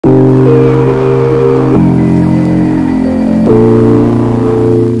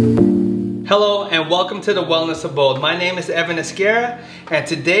welcome to the Wellness Abode. My name is Evan Esquera, and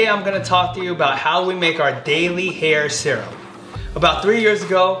today I'm going to talk to you about how we make our daily hair serum. About 3 years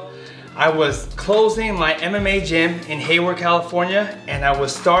ago, I was closing my MMA gym in Hayward, California, and I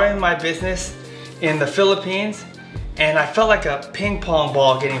was starting my business in the Philippines, and I felt like a ping pong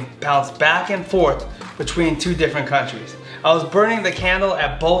ball getting bounced back and forth between two different countries. I was burning the candle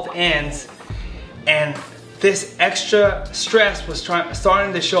at both ends, and this extra stress was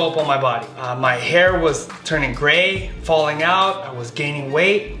starting to show up on my body. My hair was turning gray, falling out, I was gaining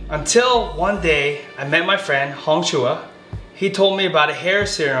weight, until one day I met my friend Hong Chua. He told me about a hair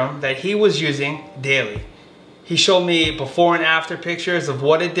serum that he was using daily. He showed me before and after pictures of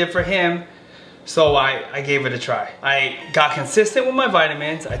what it did for him, so I gave it a try. I got consistent with my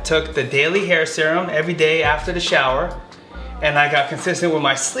vitamins. I took the daily hair serum every day after the shower, and I got consistent with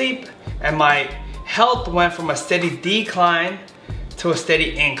my sleep, and my health went from a steady decline to a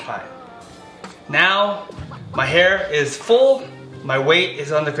steady incline. Now, my hair is full, my weight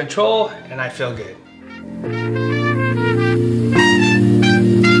is under control, and I feel good.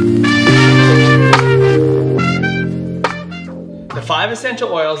 The 5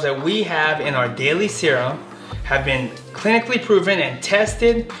 essential oils that we have in our daily serum have been clinically proven and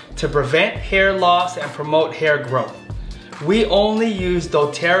tested to prevent hair loss and promote hair growth. We only use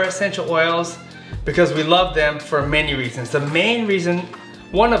doTERRA essential oils because we love them for many reasons.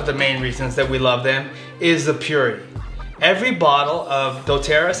 One of the main reasons that we love them is the purity. Every bottle of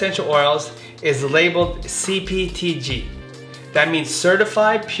doTERRA essential oils is labeled CPTG. That means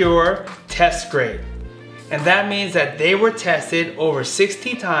certified pure test grade. And that means that they were tested over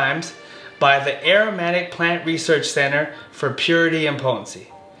 60 times by the Aromatic Plant Research Center for purity and potency.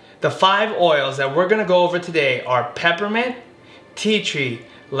 The 5 oils that we're gonna go over today are peppermint, tea tree,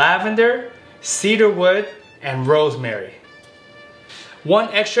 lavender, cedarwood, and rosemary. One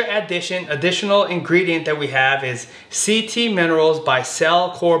extra additional ingredient that we have is CT Minerals by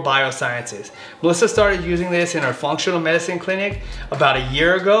Cell Core Biosciences. Melissa started using this in our functional medicine clinic about a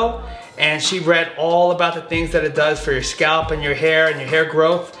year ago, and she read all about the things that it does for your scalp and your hair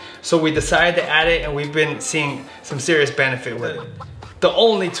growth. So we decided to add it, and we've been seeing some serious benefit with it. The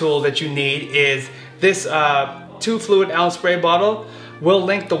only tool that you need is this 2 fluid ounce spray bottle. We'll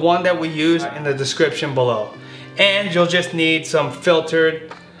link the one that we use in the description below. And you'll just need some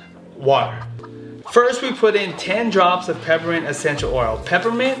filtered water. First, we put in 10 drops of peppermint essential oil.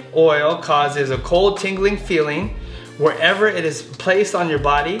 Peppermint oil causes a cold tingling feeling wherever it is placed on your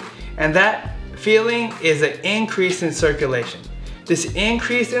body, and that feeling is an increase in circulation. This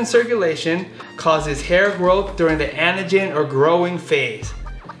increase in circulation causes hair growth during the anagen or growing phase.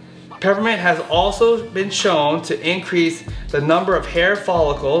 Peppermint has also been shown to increase the number of hair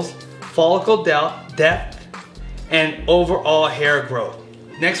follicles, follicle depth, and overall hair growth.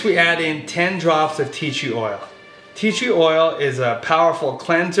 Next, we add in 10 drops of tea tree oil. Tea tree oil is a powerful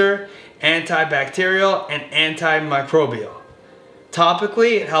cleanser, antibacterial, and antimicrobial.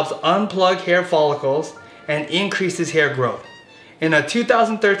 Topically, it helps unplug hair follicles and increases hair growth. In a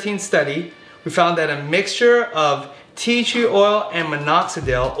 2013 study, we found that a mixture of tea tree oil and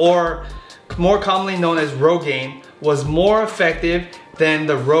minoxidil, or more commonly known as Rogaine, was more effective than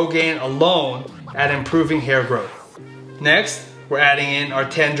the Rogaine alone at improving hair growth. Next, we're adding in our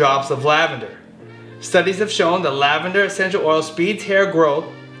 10 drops of lavender. Studies have shown that lavender essential oil speeds hair growth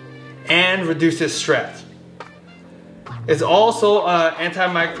and reduces stress. It's also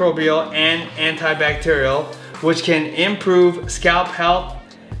antimicrobial and antibacterial, which can improve scalp health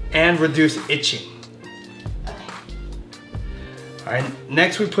and reduce itching. Alright,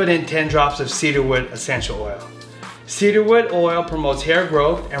 next we put in 10 drops of cedarwood essential oil. Cedarwood oil promotes hair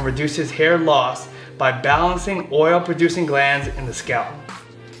growth and reduces hair loss by balancing oil-producing glands in the scalp.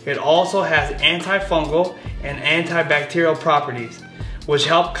 It also has antifungal and antibacterial properties, which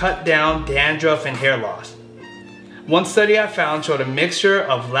help cut down dandruff and hair loss. One study I found showed a mixture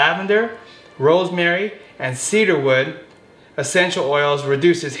of lavender, rosemary, and cedarwood essential oils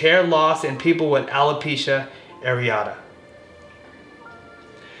reduces hair loss in people with alopecia areata.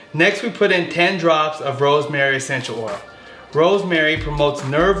 Next, we put in 10 drops of rosemary essential oil. Rosemary promotes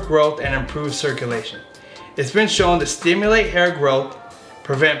nerve growth and improves circulation. It's been shown to stimulate hair growth,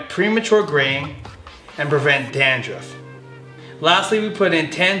 prevent premature graying, and prevent dandruff. Lastly, we put in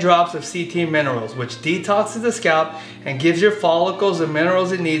 10 drops of CT Minerals, which detoxes the scalp and gives your follicles the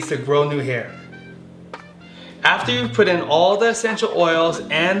minerals it needs to grow new hair. After you've put in all the essential oils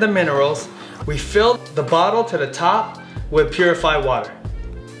and the minerals, we fill the bottle to the top with purified water.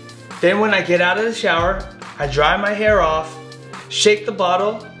 Then when I get out of the shower, I dry my hair off, shake the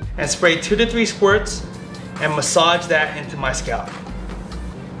bottle, and spray 2 to 3 squirts and massage that into my scalp.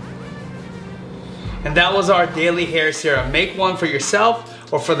 And that was our daily hair serum. Make one for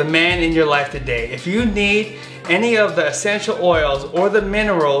yourself or for the man in your life today. If you need any of the essential oils or the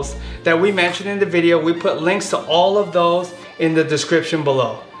minerals that we mentioned in the video, we put links to all of those in the description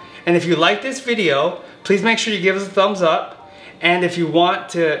below. And if you like this video, please make sure you give us a thumbs up. And if you want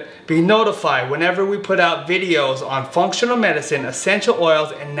to be notified whenever we put out videos on functional medicine, essential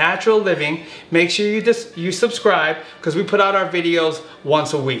oils, and natural living, make sure you subscribe, because we put out our videos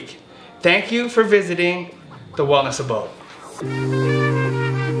once a week. Thank you for visiting the Wellness Abode.